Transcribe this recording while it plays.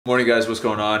Morning guys, what's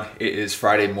going on? It is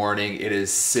Friday morning. It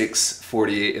is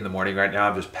 6:48 in the morning right now.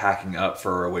 I'm just packing up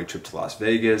for our away trip to Las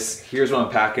Vegas. Here's what I'm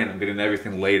packing. I'm getting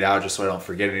everything laid out just so I don't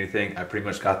forget anything. I pretty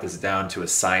much got this down to a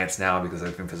science now because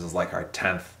I think this is like our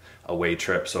 10th away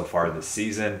trip so far this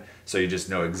season. So you just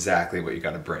know exactly what you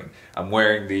got to bring. I'm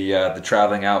wearing the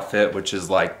traveling outfit, which is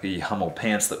like the Hummel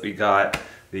pants that we got,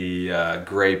 the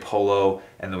gray polo,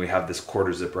 and then we have this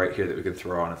quarter zip right here that we can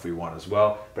throw on if we want as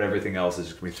well. But everything else is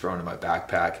just gonna be thrown in my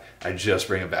backpack. I just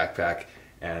bring a backpack,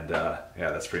 and yeah,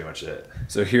 that's pretty much it.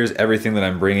 So here's everything that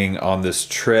I'm bringing on this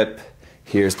trip.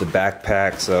 Here's the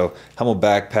backpack. So Hummel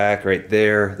backpack right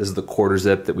there. This is the quarter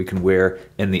zip that we can wear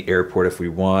in the airport if we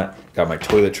want. Got my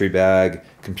toiletry bag,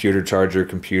 computer charger,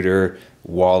 computer,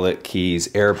 wallet, keys,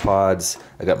 AirPods.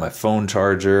 I got my phone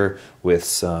charger with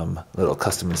some little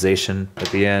customization at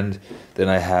the end. Then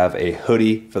I have a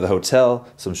hoodie for the hotel,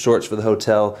 some shorts for the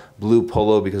hotel, blue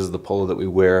polo because of the polo that we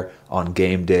wear on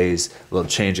game days, a little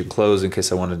change of clothes in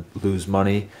case I want to lose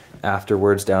money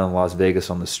afterwards down in Las Vegas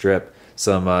on the Strip,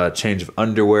 some change of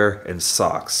underwear and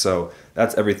socks. So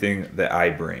that's everything that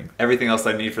I bring. Everything else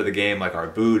I need for the game, like our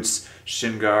boots,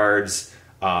 shin guards,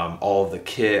 all of the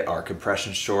kit, our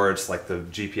compression shorts, like the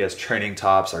GPS training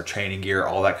tops, our training gear,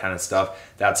 all that kind of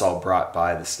stuff, that's all brought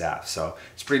by the staff. So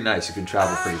it's pretty nice. You can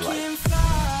travel pretty light.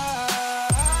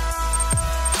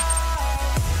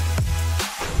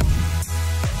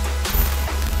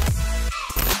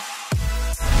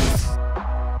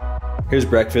 Here's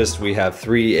breakfast. We have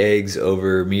 3 eggs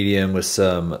over medium with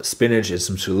some spinach and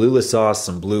some Cholula sauce,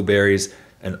 some blueberries,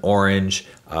 an orange.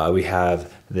 We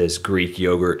have this Greek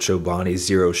yogurt Chobani,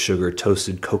 0 sugar,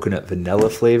 toasted coconut vanilla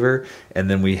flavor. And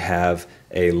then we have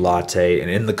a latte.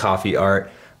 And in the coffee art,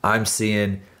 I'm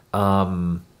seeing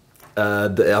the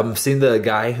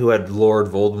guy who had Lord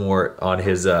Voldemort on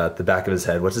his the back of his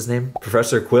head. What's his name?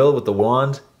 Professor Quill with the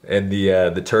wand and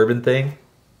the turban thing.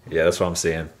 Yeah, that's what I'm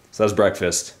seeing. So that's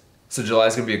breakfast. So July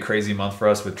is gonna be a crazy month for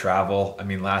us with travel. I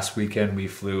mean, last weekend we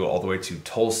flew all the way to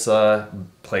Tulsa,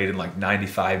 played in like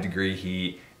 95-degree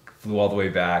heat, flew all the way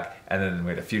back, and then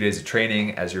we had a few days of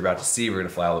training. As you're about to see, we're gonna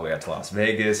fly all the way out to Las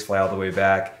Vegas, fly all the way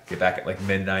back, get back at like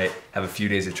midnight, have a few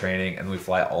days of training, and then we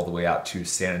fly all the way out to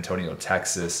San Antonio,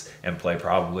 Texas, and play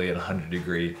probably in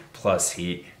 100-degree plus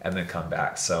heat, and then come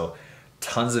back. So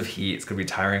tons of heat. It's gonna be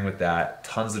tiring with that.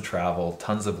 Tons of travel,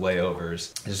 tons of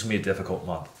layovers. It's just gonna be a difficult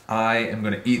month. I am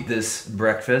gonna eat this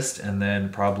breakfast and then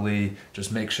probably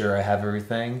just make sure I have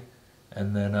everything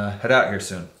and then head out here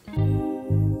soon.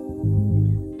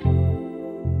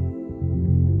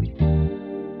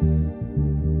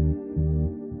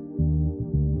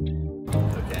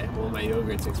 Okay, well my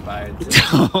yogurt's expired.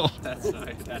 So that's not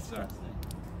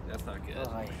good.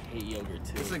 Oh, I hate yogurt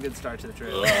too. This is a good start to the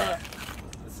trip.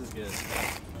 This is good.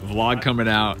 Vlog coming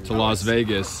out to Las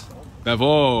Vegas.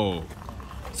 Bevo!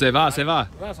 Ça va, ça va.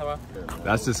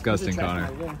 That's disgusting, Connor.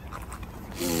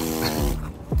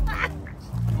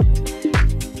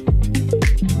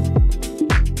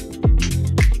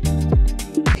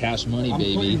 Cash money,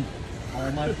 baby.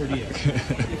 All my per diem.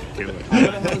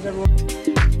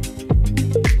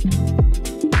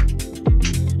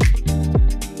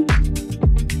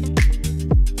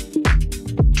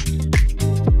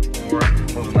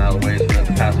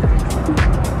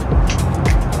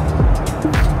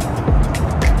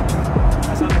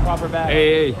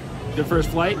 Hey, good first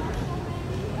flight?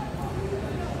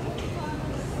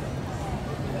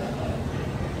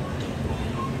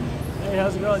 Hey,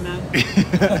 how's it going, man?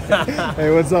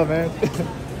 Hey, what's up, man? You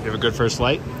have a good first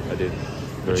flight? I did.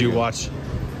 Did you watch?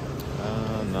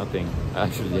 Nothing.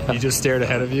 Actually, yeah. You just stared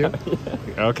ahead of you?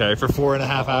 Yeah. Okay, for 4.5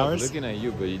 I was hours? looking at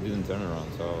you, but you didn't turn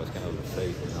around, so I was kind of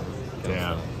safe. You know?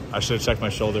 Damn, I should have checked my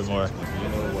shoulder more. You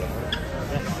know what?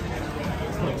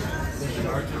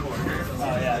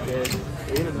 Oh, yeah,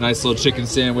 dude. Nice little chicken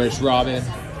sandwich, Robin.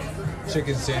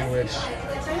 Chicken sandwich.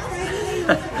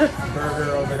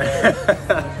 Burger over there.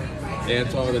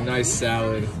 Anton with a nice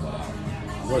salad.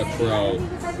 What a pro.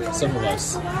 Some of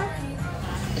us.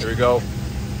 Here we go.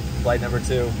 Flight number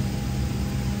 2.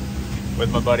 With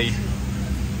my buddy.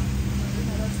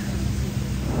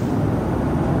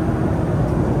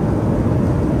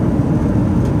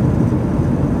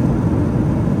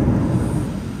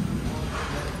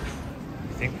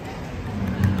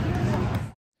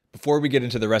 Before we get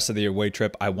into the rest of the away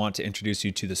trip, I want to introduce you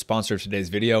to the sponsor of today's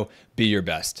video, Be Your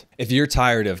Best. If you're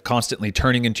tired of constantly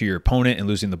turning into your opponent and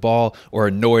losing the ball, or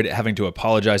annoyed at having to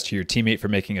apologize to your teammate for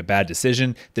making a bad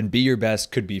decision, then Be Your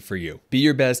Best could be for you. Be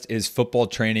Your Best is football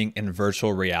training in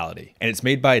virtual reality, and it's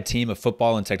made by a team of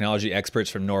football and technology experts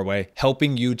from Norway,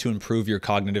 helping you to improve your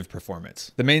cognitive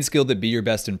performance. The main skill that Be Your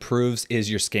Best improves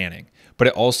is your scanning, but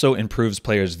it also improves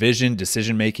players' vision,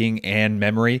 decision-making, and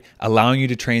memory, allowing you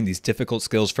to train these difficult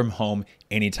skills from home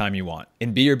anytime you want.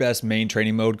 In Be Your Best main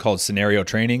training mode called Scenario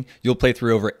Training, you'll play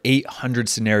through over 800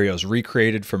 scenarios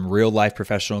recreated from real-life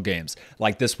professional games,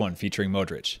 like this one featuring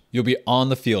Modric. You'll be on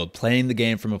the field playing the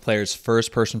game from a player's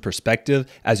first-person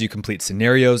perspective as you complete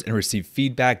scenarios and receive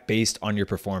feedback based on your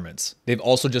performance. They've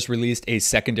also just released a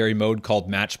secondary mode called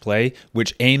Match Play,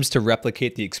 which aims to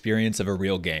replicate the experience of a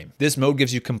real game. This mode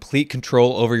gives you complete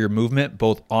control over your movement,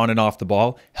 both on and off the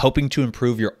ball, helping to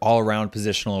improve your all-around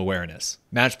positional awareness.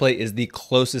 Match Play is the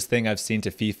closest thing I've seen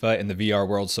to FIFA in the VR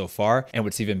world so far, and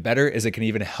what's even better is it can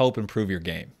even help improve your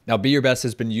game. Now, Be Your Best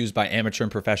has been used by amateur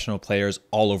and professional players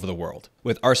all over the world,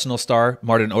 with Arsenal star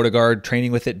Martin Odegaard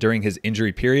training with it during his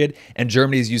injury period, and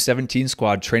Germany's U17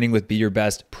 squad training with Be Your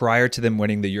Best prior to them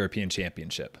winning the European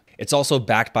Championship. It's also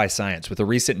backed by science, with a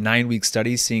recent 9-week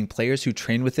study seeing players who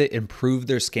train with it improve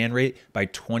their scan rate by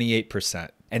 28%.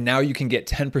 And now you can get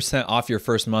 10% off your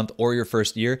first month or your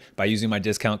first year by using my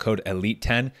discount code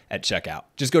ELITE10 at checkout.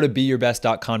 Just go to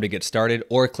BeYourBest.com to get started,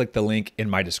 or click the link in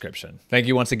my description. Thank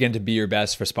you once again to Be Your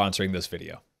Best for sponsoring this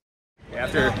video.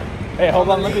 Hey, hold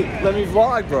on, let me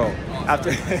vlog, bro.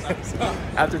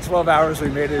 After 12 hours, we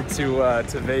made it to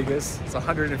Vegas. It's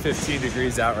 115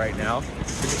 degrees out right now.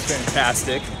 It's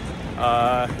fantastic.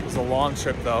 It was a long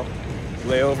trip though.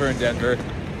 Layover in Denver.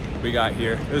 We got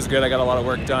here. It was good. I got a lot of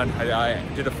work done. I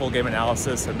did a full game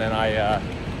analysis, and then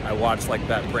I watched like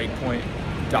that Breakpoint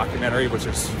documentary, which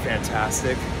is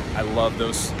fantastic. I love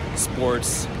those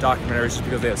sports documentaries just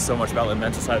because they have so much about the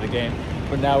mental side of the game.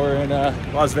 But now we're in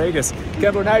Las Vegas.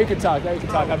 Kembo, now you can talk. Now you can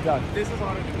talk. I'm done. This is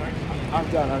hard. I'm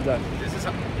done. This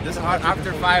is hard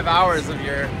after 5 hours of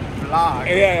your vlog.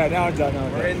 Yeah, now I'm done.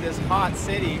 We're in this hot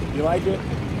city. You like it?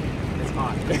 It's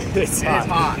hot. It's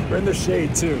hot. We're in the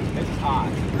shade too. It's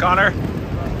hot. Connor,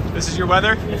 this is your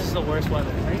weather? This is the worst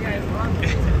weather. Are you guys wrong?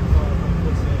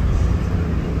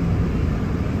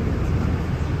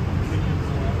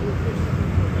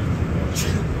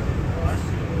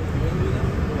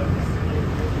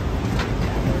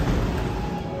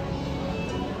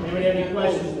 Anybody have any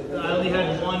questions? I only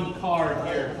had one card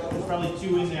here. There's probably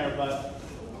two in there, but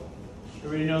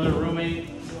everybody know their roommate?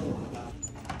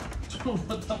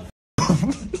 What the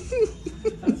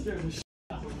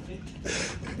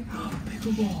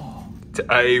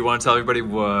I want to tell everybody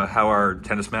how our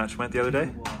tennis match went the other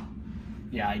day.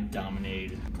 Yeah, I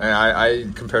dominated.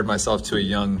 I compared myself to a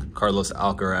young Carlos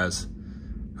Alcaraz.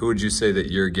 Who would you say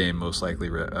that your game most likely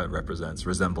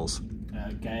resembles?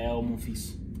 Gael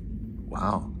Monfils.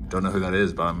 Wow, don't know who that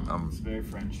is, but It's very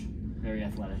French, very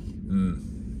athletic,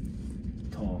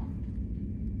 tall,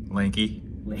 lanky.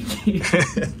 lanky.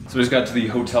 So we just got to the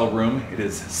hotel room. It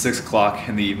is 6 o'clock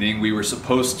in the evening. We were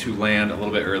supposed to land a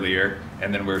little bit earlier,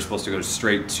 and then we were supposed to go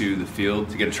straight to the field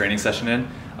to get a training session in.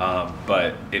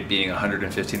 But it being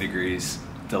 115 degrees,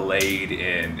 delayed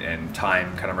and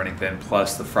time kind of running thin,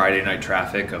 plus the Friday night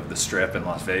traffic of the Strip in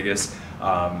Las Vegas,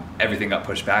 everything got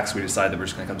pushed back. So we decided that we're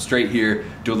just gonna come straight here,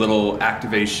 do a little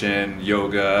activation,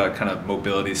 yoga, kind of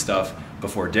mobility stuff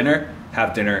before dinner,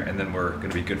 have dinner, and then we're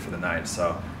gonna be good for the night.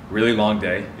 So really long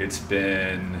day. It's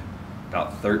been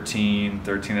about 13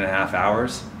 and a half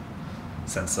hours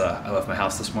since I left my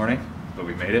house this morning, but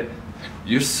we made it.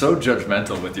 You're so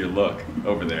judgmental with your look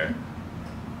over there.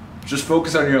 Just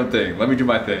focus on your own thing. Let me do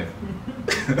my thing.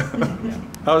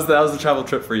 How's the travel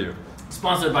trip for you?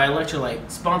 Sponsored by Electrolyte.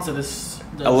 Sponsor this.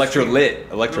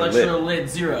 Electrolyte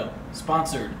Zero.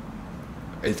 Sponsored.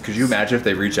 Could you imagine if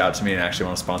they reach out to me and actually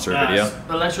want to sponsor a video?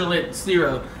 Electrolyte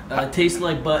Zero. Tastes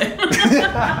like butt.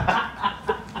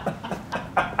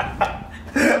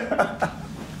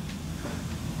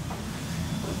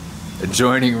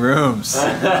 Adjoining rooms.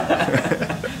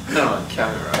 No, on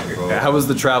camera, bro. How was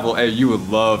the travel? Hey, you would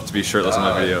love to be shirtless in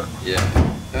my video. Yeah.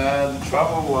 The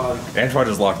travel was... Antoine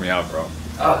just locked me out, bro.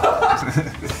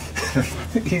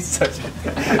 He's such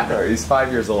a... He's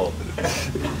 5 years old.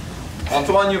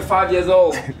 Antoine, you're 5 years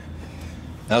old.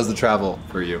 How's the travel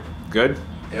for you? Good?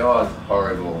 It was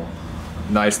horrible.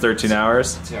 Nice 13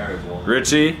 hours? Terrible.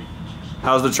 Richie,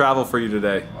 how's the travel for you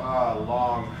today?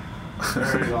 Long.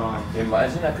 Very long.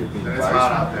 Imagine I could be in It's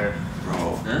hot out there.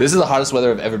 Bro. Huh? This is the hottest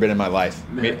weather I've ever been in my life.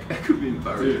 Man, I could be in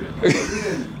Paris.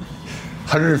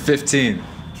 115.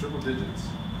 Triple digits.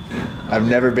 I've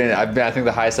never been, I think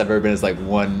the highest I've ever been is like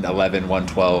 111,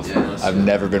 112. Yeah, I've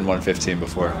never been 115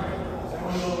 before.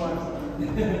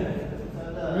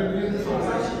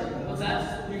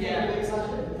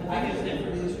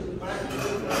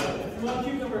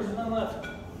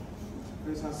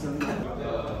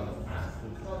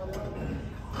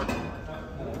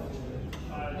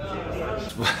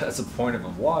 That's the point of a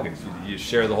vlog, is you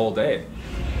share the whole day.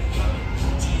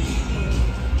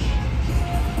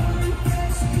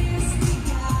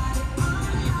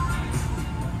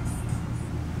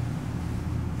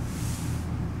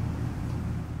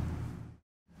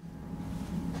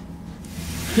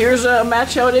 Here's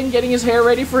Matt Sheldon getting his hair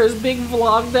ready for his big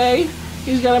vlog day.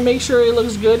 He's gonna make sure it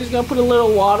looks good. He's gonna put a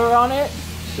little water on it.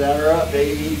 Shut her up,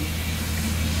 baby.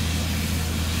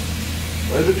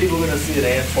 When are the people gonna see an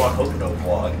Antoine Hookano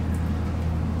vlog?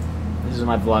 This is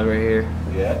my vlog right here.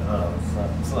 Yeah, no,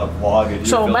 it's not a vlog.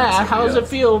 So Matt, how does it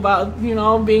feel about, you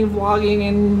know, being vlogging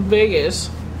in Vegas?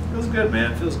 Feels good,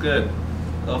 man. Feels good.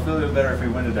 It'll feel even better if we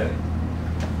win today.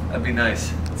 That'd be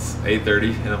nice. It's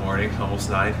 8:30 in the morning, almost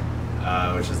 9,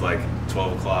 which is like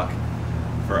 12 o'clock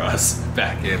for us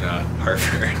back in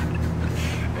Hartford.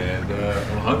 And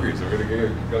I'm hungry, so we're gonna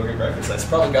go get breakfast. I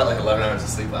probably got like 11 hours of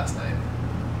sleep last night,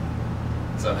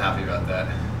 so I'm happy about that.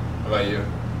 How about you?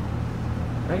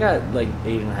 I got like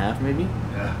 8.5 maybe.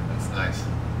 Yeah, that's nice.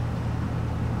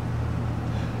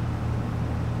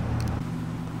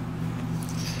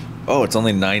 Oh, it's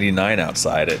only 99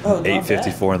 outside at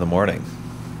 8:54 in the morning.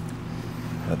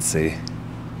 Let's see.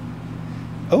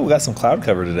 Oh, we got some cloud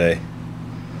cover today.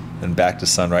 And back to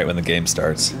sun right when the game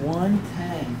starts.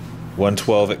 110.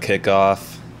 112 at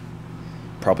kickoff.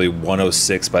 Probably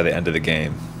 106 by the end of the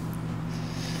game.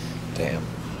 Damn.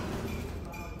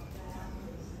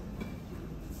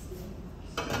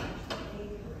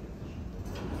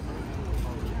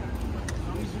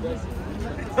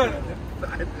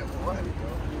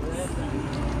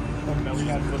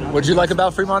 What'd you like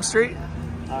about Fremont Street?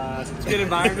 It's a good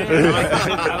environment.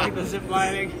 I like the zip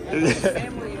lining.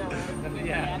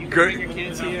 Yeah, you can bring your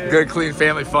kids here. Good, clean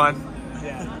family fun.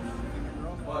 Yeah.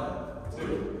 1,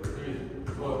 2,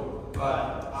 3, 4,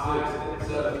 5, 6,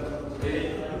 7,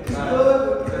 8, 9,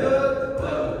 10,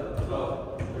 11,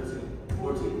 12, 13,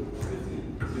 14, 15,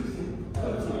 16,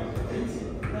 17,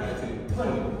 18, 19,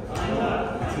 20, 21,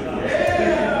 22,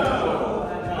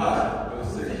 25,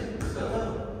 26,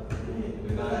 27,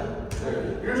 29,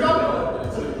 30. Here's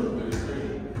up! 32,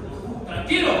 33.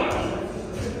 Get over!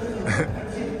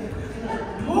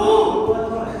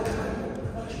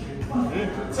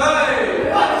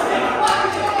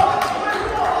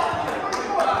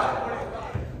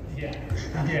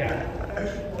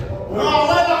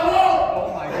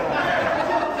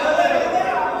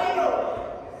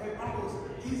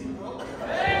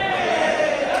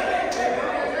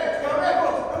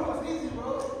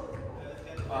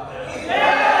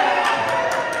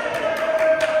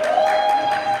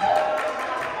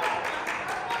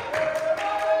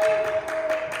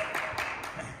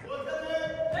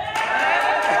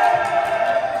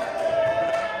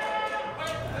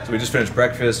 We just finished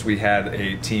breakfast. We had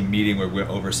a team meeting where we went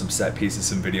over some set pieces,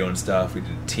 some video and stuff. We did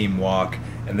a team walk,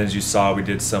 and then as you saw, we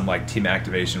did some like team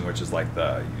activation, which is like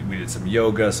we did some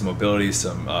yoga, some mobility,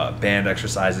 some band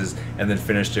exercises, and then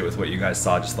finished it with what you guys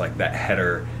saw, just like that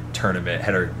header tournament,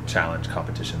 header challenge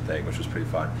competition thing, which was pretty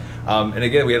fun. And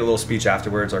again, we had a little speech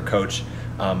afterwards. Our coach,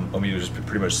 was just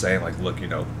pretty much saying like, look, you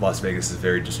know, Las Vegas is a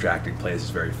very distracting place.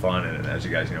 It's very fun, and as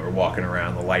you guys, you know, we're walking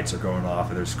around, the lights are going off,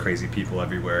 and there's crazy people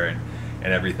everywhere,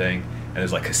 and everything, and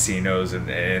there's like casinos and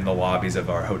in the lobbies of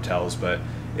our hotels, but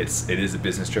it is a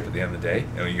business trip at the end of the day.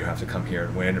 You know, you have to come here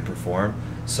and win and perform.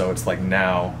 So it's like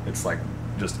now it's like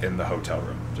just in the hotel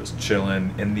room, just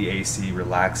chilling in the AC,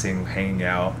 relaxing, hanging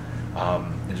out,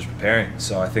 and just preparing.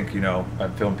 So I think, you know,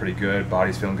 I'm feeling pretty good.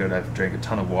 Body's feeling good. I've drank a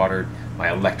ton of water. My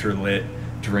electrolyte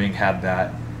drink had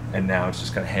that, and now it's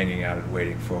just kind of hanging out and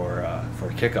waiting for a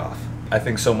kickoff. I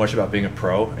think so much about being a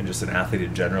pro and just an athlete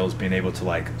in general is being able to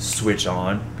like switch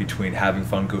on between having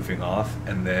fun goofing off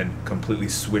and then completely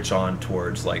switch on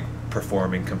towards like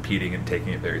performing, competing, and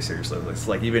taking it very seriously. It's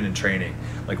like even in training,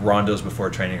 like rondos before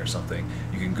training or something,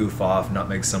 you can goof off,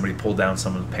 nutmeg somebody, pull down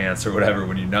someone's pants or whatever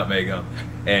when you nutmeg them,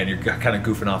 and you're kind of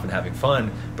goofing off and having fun.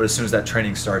 But as soon as that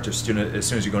training starts, as soon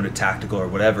as you go into tactical or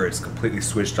whatever, it's completely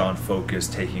switched on,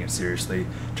 focused, taking it seriously,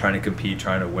 trying to compete,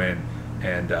 trying to win.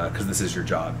 And because this is your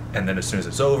job. And then as soon as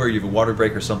it's over, you have a water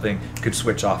break or something, you could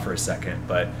switch off for a second,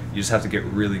 but you just have to get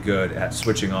really good at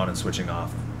switching on and switching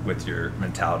off with your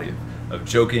mentality of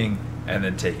joking and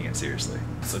then taking it seriously.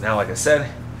 So now, like I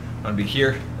said, I'm gonna be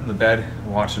here in the bed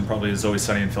watching probably It's Always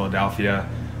Sunny in Philadelphia.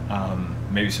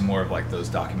 maybe some more of like those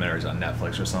documentaries on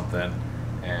Netflix or something,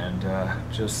 and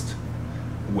just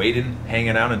waiting,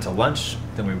 hanging out until lunch.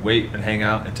 Then we wait and hang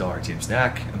out until our team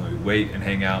snack, and then we wait and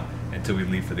hang out until we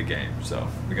leave for the game. So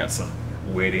we got some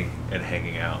waiting and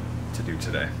hanging out to do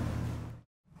today.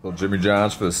 Little Jimmy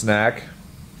John's for the snack.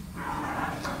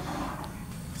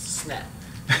 Snap.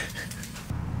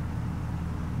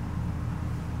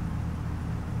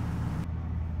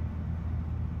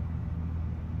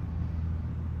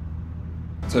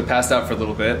 So I passed out for a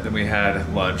little bit, then we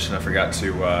had lunch, and I forgot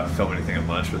to film anything at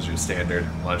lunch, which is your standard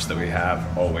lunch that we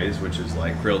have always, which is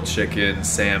like grilled chicken,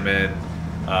 salmon,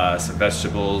 some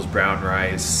vegetables, brown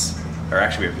rice, or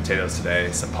actually we have potatoes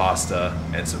today, some pasta,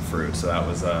 and some fruit. So that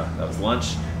was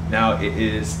lunch. Now it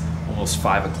is almost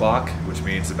 5 o'clock, which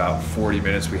means about 40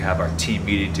 minutes we have our team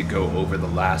meeting to go over the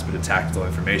last bit of tactical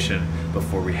information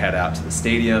before we head out to the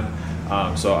stadium.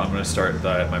 So I'm going to start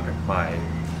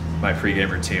my pregame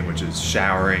routine, which is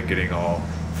showering, getting all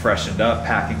freshened up,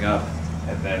 packing up,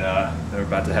 and then we're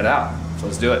about to head out. So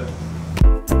let's do it.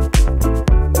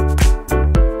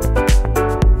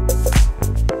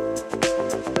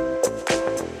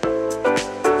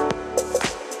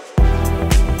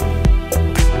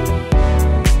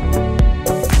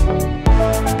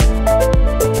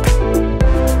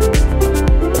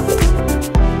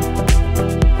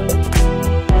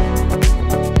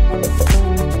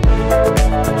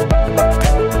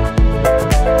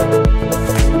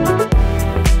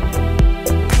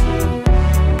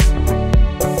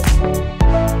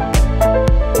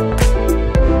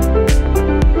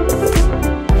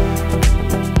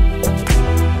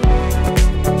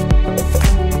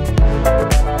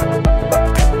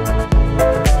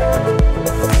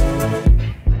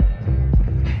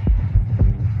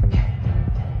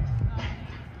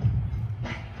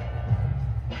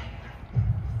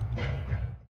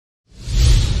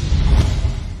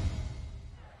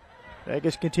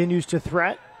 Vegas continues to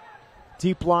threat.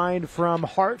 Deep line from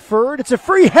Hartford. It's a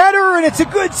free header, and it's a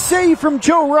good save from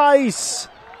Joe Rice.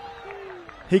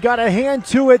 He got a hand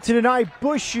to it to deny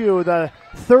Bushu the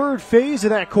third phase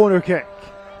of that corner kick.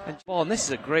 And this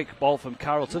is a great ball from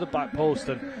Carroll to the back post,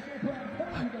 and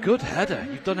a good header.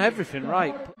 You've done everything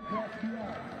right.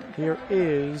 Here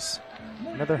is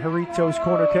another Jarritos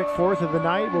corner kick, fourth of the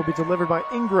night, will be delivered by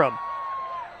Ingram.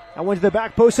 That went to the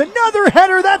back post. Another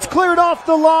header that's cleared off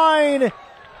the line.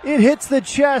 It hits the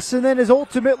chest and then is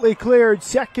ultimately cleared.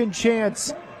 Second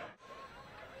chance.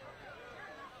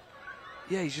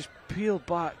 Yeah, he's just peeled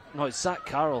back. No, it's Zach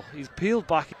Carroll. He's peeled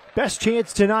back. Best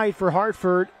chance tonight for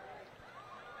Hartford.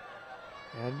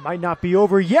 And might not be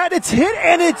over yet. It's hit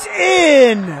and it's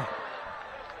in.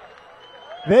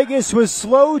 Vegas was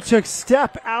slow to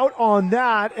step out on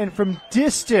that, and from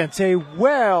distance, a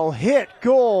well-hit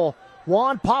goal.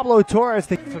 Juan Pablo Torres.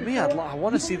 For me, I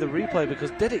want to see the replay, because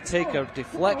did it take a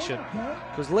deflection?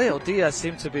 Because Leo Diaz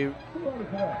seemed to be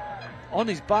on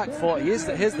his back foot. Here's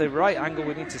the right angle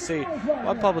we need to see.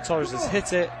 Juan Pablo Torres has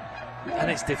hit it, and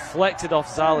it's deflected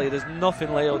off Zali. There's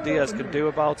nothing Leo Diaz can do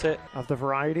about it. Of the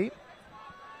variety.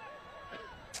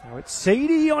 Now it's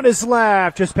Sadie on his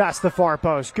left, just past the far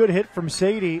post. Good hit from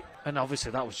Sadie. And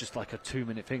obviously that was just like a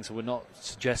 2-minute thing, so we're not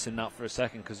suggesting that for a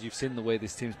second, because you've seen the way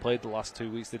this team's played the last 2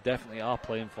 weeks. They definitely are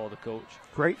playing for the coach.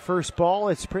 Great first ball.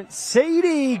 It's Prince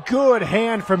Sadie. Good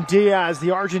hand from Diaz.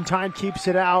 The Argentine keeps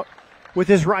it out with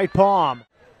his right palm.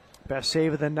 Best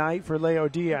save of the night for Leo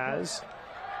Diaz.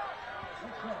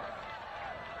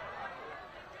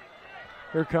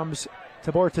 Here comes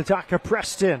Tabor Tataka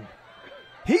Preston.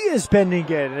 He is bending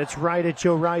it, and it's right at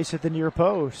Joe Rice at the near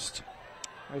post.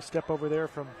 Nice step over there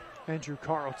from Andrew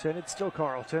Carlton. It's still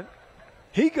Carlton.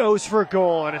 He goes for a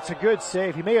goal, and it's a good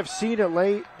save. He may have seen it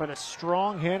late, but a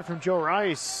strong hand from Joe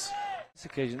Rice. This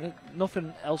occasion,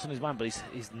 nothing else on his mind, but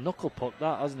he's knuckle pucked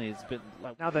that, hasn't he? It's been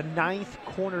like... Now the 9th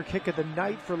corner kick of the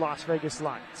night for Las Vegas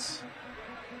Lights.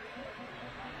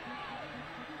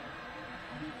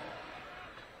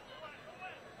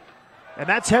 And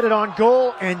that's headed on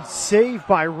goal and saved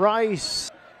by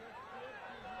Rice.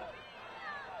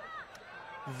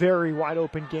 Very wide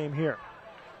open game here.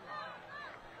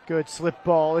 Good slip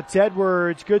ball. It's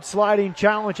Edwards. Good sliding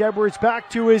challenge. Edwards back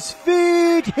to his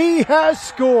feet. He has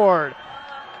scored.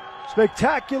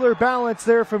 Spectacular balance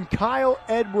there from Kyle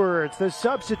Edwards. The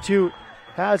substitute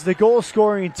has the goal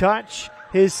scoring touch.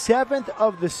 His 7th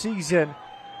of the season.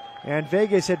 And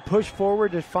Vegas had pushed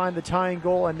forward to find the tying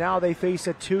goal, and now they face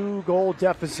a 2-goal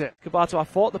deficit. Cabato, I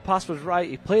thought the pass was right.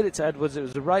 He played it to Edwards. It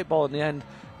was the right ball in the end.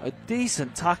 A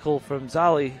decent tackle from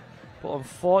Zali, but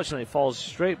unfortunately it falls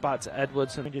straight back to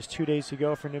Edwards. And just 2 days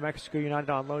ago for New Mexico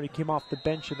United on loan, he came off the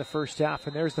bench in the first half,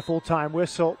 and there's the full-time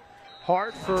whistle.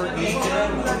 Hartford.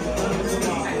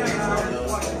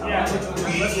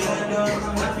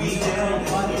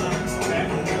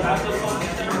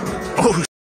 Oh,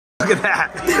 look at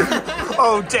that.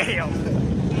 Oh, damn.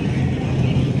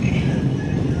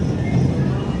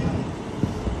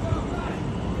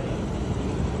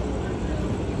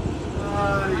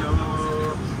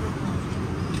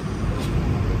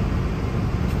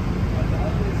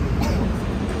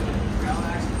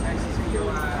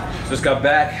 Just got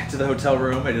back to the hotel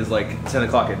room. It is like 10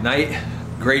 o'clock at night.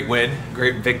 Great win,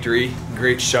 great victory,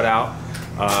 great shutout.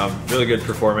 Really good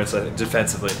performance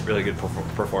defensively, really good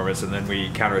performance, and then we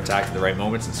counterattacked at the right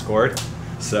moments and scored.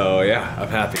 So yeah, I'm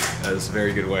happy. That was a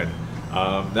very good win.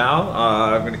 Now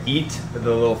I'm gonna eat the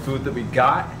little food that we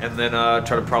got, and then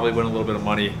try to probably win a little bit of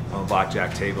money on the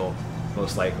blackjack table,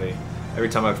 most likely. Every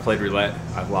time I've played roulette,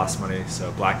 I've lost money,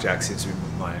 so blackjack seems to be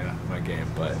my game.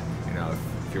 But you know,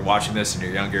 if you're watching this and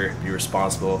you're younger, be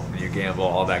responsible when you gamble,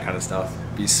 all that kind of stuff.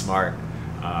 Be smart.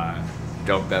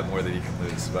 Don't bet more than you can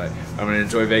lose. But I'm gonna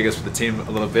enjoy Vegas with the team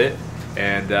a little bit,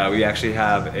 and we actually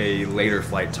have a later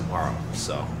flight tomorrow,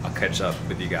 so I'll catch up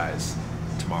with you guys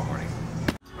tomorrow morning.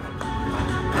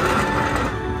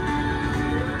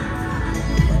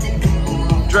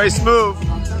 Dre Smooth.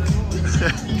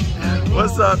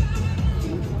 What's up?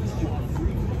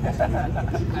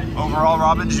 Overall,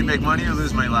 Robin, did you make money or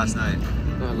lose money last night?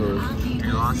 I lose.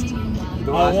 You lost?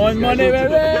 I won money,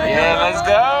 baby. Yeah, let's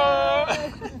go.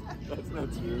 That's not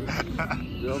true.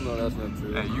 You don't know that's not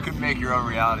true. Hey, you can make your own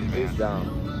reality, man. It's down.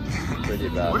 Pretty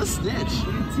bad. What a snitch.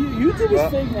 YouTube is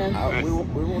fake, man. We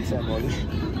won't say money.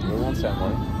 We won't say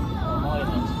money.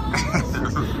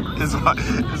 His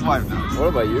wife knows. What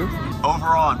about you?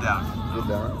 Overall, I'm down. You're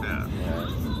down? Yeah.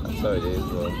 That's how it is,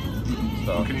 bro.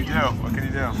 So. What can you do? What can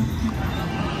you do?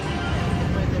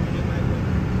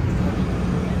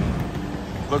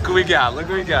 Look who we got. Look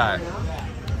who we got.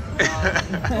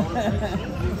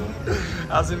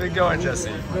 How's it been going,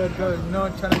 Jesse? Good, good. No,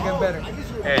 trying to get better.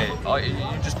 Hey,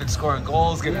 you've just been scoring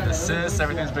goals, giving assists.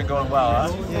 Everything's been going well,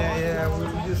 huh? Yeah,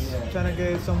 we're just trying to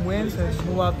get some wins and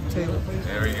move out the table.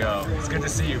 There we go. It's good to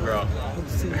see you, bro. Good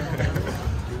to see you.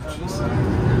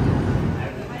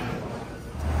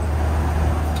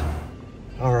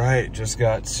 All right, just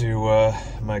got to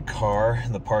my car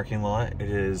in the parking lot.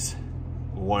 It is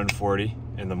 1:40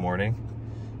 in the morning,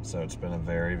 so it's been a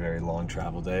very, very long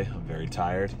travel day. I'm very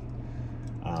tired.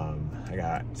 I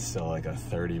got still like a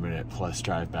 30-minute plus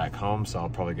drive back home, so I'll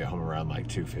probably get home around like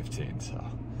 2:15. So,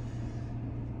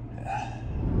 yeah.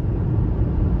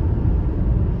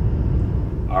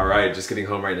 All right, just getting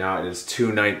home right now. It is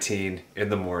 2:19 in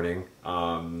the morning.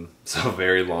 So a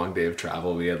very long day of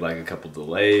travel. We had like a couple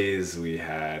delays. We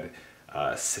had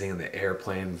sitting in the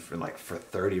airplane for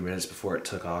 30 minutes before it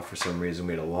took off for some reason.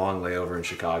 We had a long layover in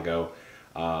Chicago.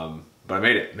 But I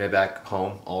made it back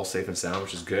home, all safe and sound,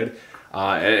 which is good.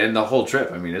 And the whole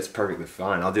trip, I mean, it's perfectly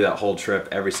fine. I'll do that whole trip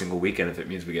every single weekend if it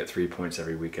means we get 3 points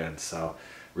every weekend. So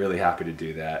really happy to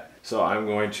do that. So I'm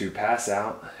going to pass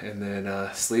out and then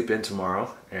sleep in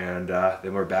tomorrow. And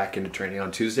then we're back into training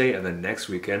on Tuesday. And then next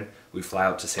weekend, we fly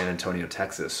out to San Antonio,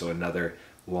 Texas. So another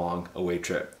long away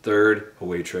trip, 3rd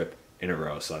away trip in a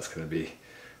row. So that's going to be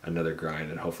another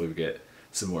grind, and hopefully we get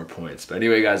some more points. But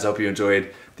anyway, guys, I hope you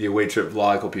enjoyed the away trip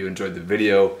vlog. Hope you enjoyed the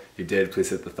video. If you did, please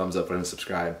hit the thumbs up button and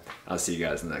subscribe. I'll see you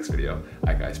guys in the next video. All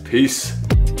right, guys, peace.